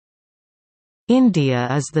India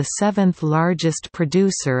is the seventh largest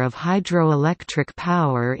producer of hydroelectric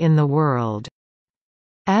power in the world.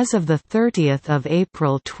 As of 30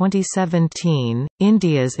 April 2017,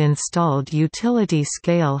 India's installed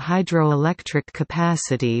utility-scale hydroelectric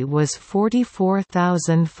capacity was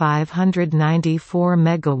 44,594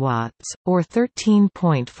 MW, or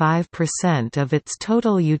 13.5% of its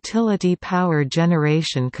total utility power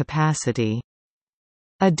generation capacity.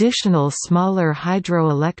 Additional smaller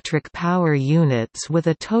hydroelectric power units with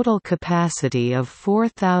a total capacity of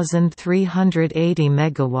 4,380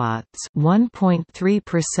 MW,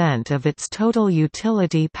 1.3% of its total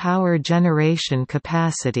utility power generation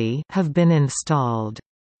capacity, have been installed.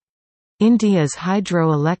 India's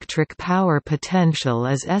hydroelectric power potential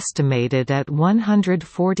is estimated at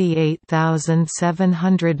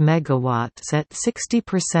 148,700 MW at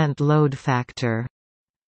 60% load factor.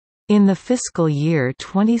 In the fiscal year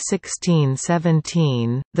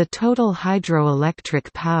 2016-17, the total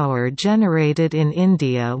hydroelectric power generated in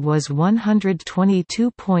India was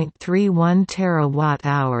 122.31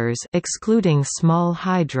 terawatt-hours excluding small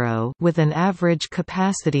hydro, with an average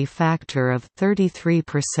capacity factor of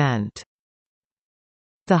 33%.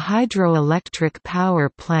 The hydroelectric power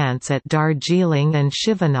plants at Darjeeling and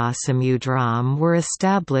Shivanasamudram were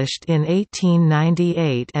established in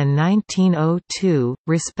 1898 and 1902,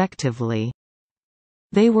 respectively.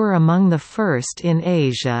 They were among the first in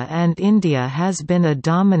Asia, and India has been a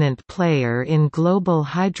dominant player in global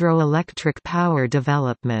hydroelectric power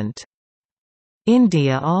development.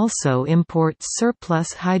 India also imports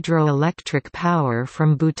surplus hydroelectric power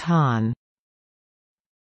from Bhutan.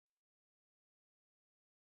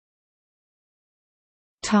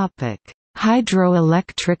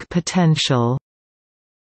 Hydroelectric potential.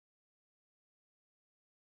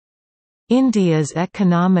 India's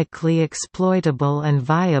economically exploitable and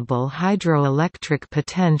viable hydroelectric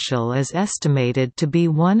potential is estimated to be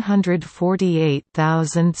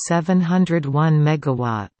 148,701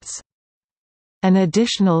 MW. An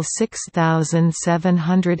additional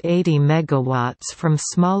 6,780 MW from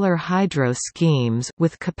smaller hydro schemes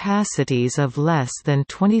with capacities of less than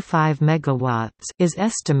 25 MW is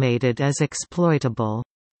estimated as exploitable.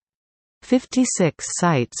 56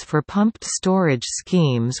 sites for pumped storage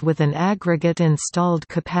schemes with an aggregate installed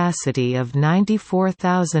capacity of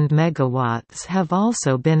 94,000 MW have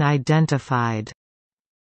also been identified.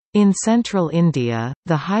 In central India,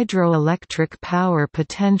 the hydroelectric power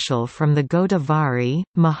potential from the Godavari,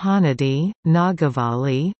 Mahanadi,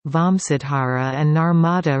 Nagavalli, Vamsadhara and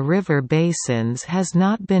Narmada river basins has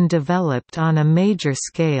not been developed on a major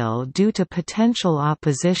scale due to potential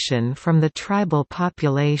opposition from the tribal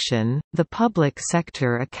population. The public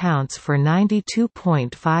sector accounts for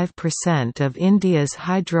 92.5% of India's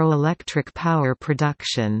hydroelectric power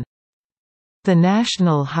production. The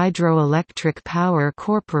National Hydroelectric Power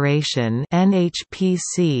Corporation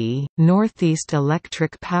 (NHPC), Northeast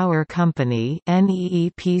Electric Power Company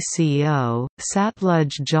 (NEEPCO),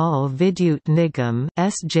 Satluj Jal Vidyut Nigam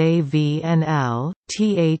 (SJVNL),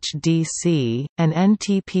 THDC, and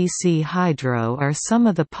NTPC Hydro are some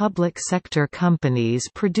of the public sector companies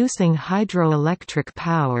producing hydroelectric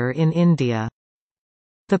power in India.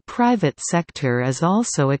 The private sector is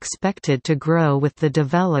also expected to grow with the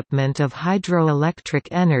development of hydroelectric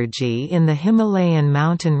energy in the Himalayan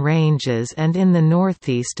mountain ranges and in the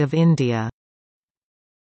northeast of India.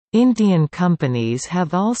 Indian companies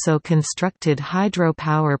have also constructed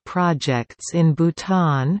hydropower projects in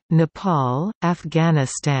Bhutan, Nepal,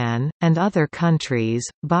 Afghanistan, and other countries.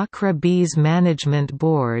 Bakra Bees Management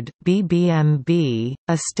Board (BBMB),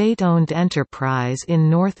 a state-owned enterprise in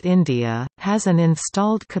North India, has an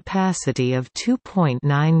installed capacity of 2.9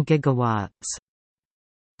 gigawatts.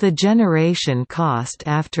 The generation cost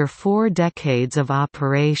after 4 decades of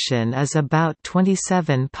operation is about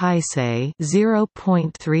 27 paise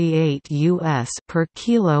 (0.38 US) per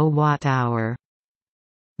kilowatt-hour.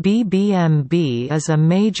 BBMB is a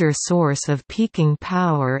major source of peaking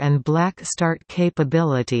power and black start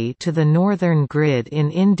capability to the northern grid in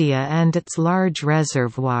India, and its large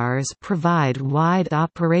reservoirs provide wide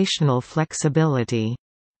operational flexibility.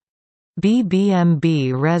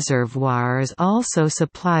 BBMB reservoirs also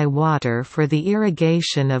supply water for the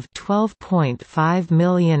irrigation of 12.5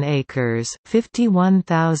 million acres,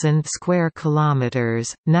 51,000 square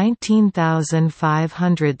kilometers,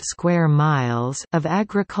 19,500 square miles of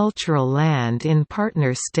agricultural land in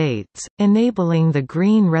partner states, enabling the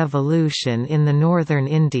green revolution in the northern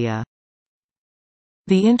India.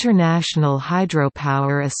 The International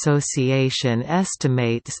Hydropower Association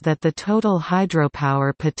estimates that the total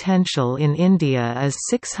hydropower potential in India is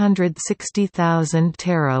 660,000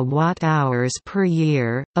 terawatt-hours per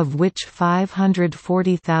year, of which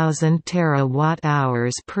 540,000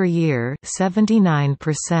 terawatt-hours per year,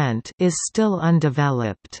 79%, is still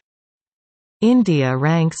undeveloped. India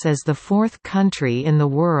ranks as the fourth country in the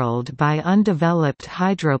world by undeveloped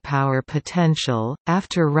hydropower potential,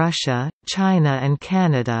 after Russia, China and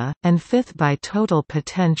Canada, and fifth by total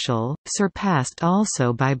potential, surpassed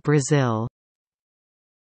also by Brazil.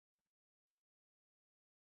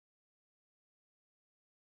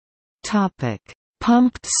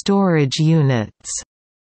 Pumped storage units.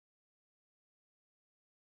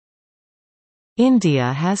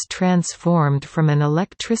 India has transformed from an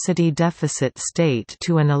electricity deficit state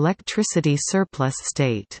to an electricity surplus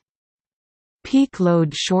state. Peak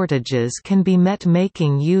load shortages can be met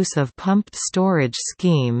making use of pumped storage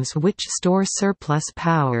schemes which store surplus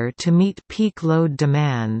power to meet peak load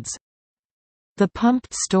demands. The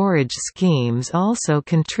pumped storage schemes also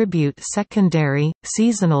contribute secondary,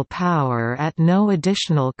 seasonal power at no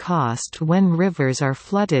additional cost when rivers are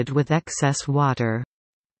flooded with excess water.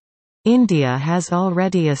 India has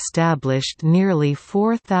already established nearly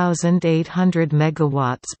 4,800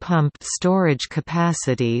 megawatts pumped storage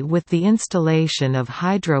capacity with the installation of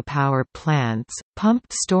hydropower plants.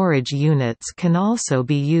 Pumped storage units can also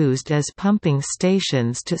be used as pumping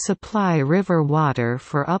stations to supply river water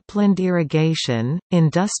for upland irrigation,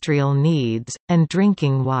 industrial needs, and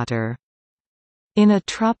drinking water. In a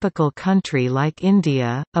tropical country like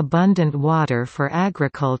India, abundant water for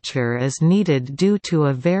agriculture is needed due to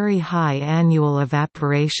a very high annual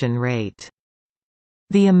evaporation rate.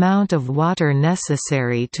 The amount of water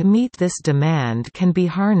necessary to meet this demand can be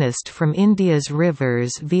harnessed from India's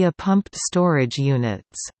rivers via pumped storage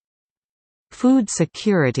units. Food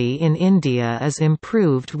security in India is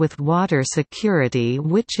improved with water security,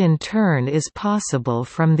 which in turn is possible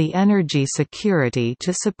from the energy security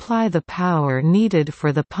to supply the power needed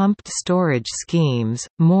for the pumped storage schemes.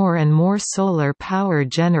 More and more solar power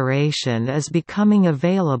generation is becoming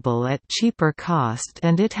available at cheaper cost,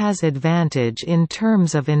 and it has advantage in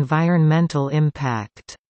terms of environmental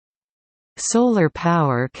impact. Solar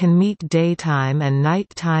power can meet daytime and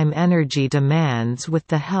nighttime energy demands with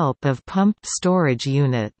the help of pumped storage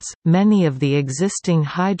units. Many of the existing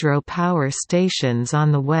hydro power stations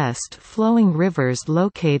on the west flowing rivers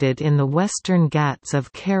located in the western Ghats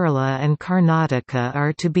of Kerala and Karnataka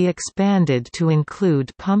are to be expanded to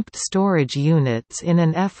include pumped storage units in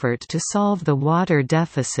an effort to solve the water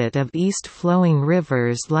deficit of east flowing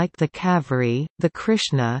rivers like the Kaveri, the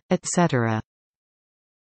Krishna, etc.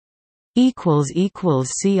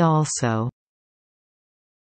 See also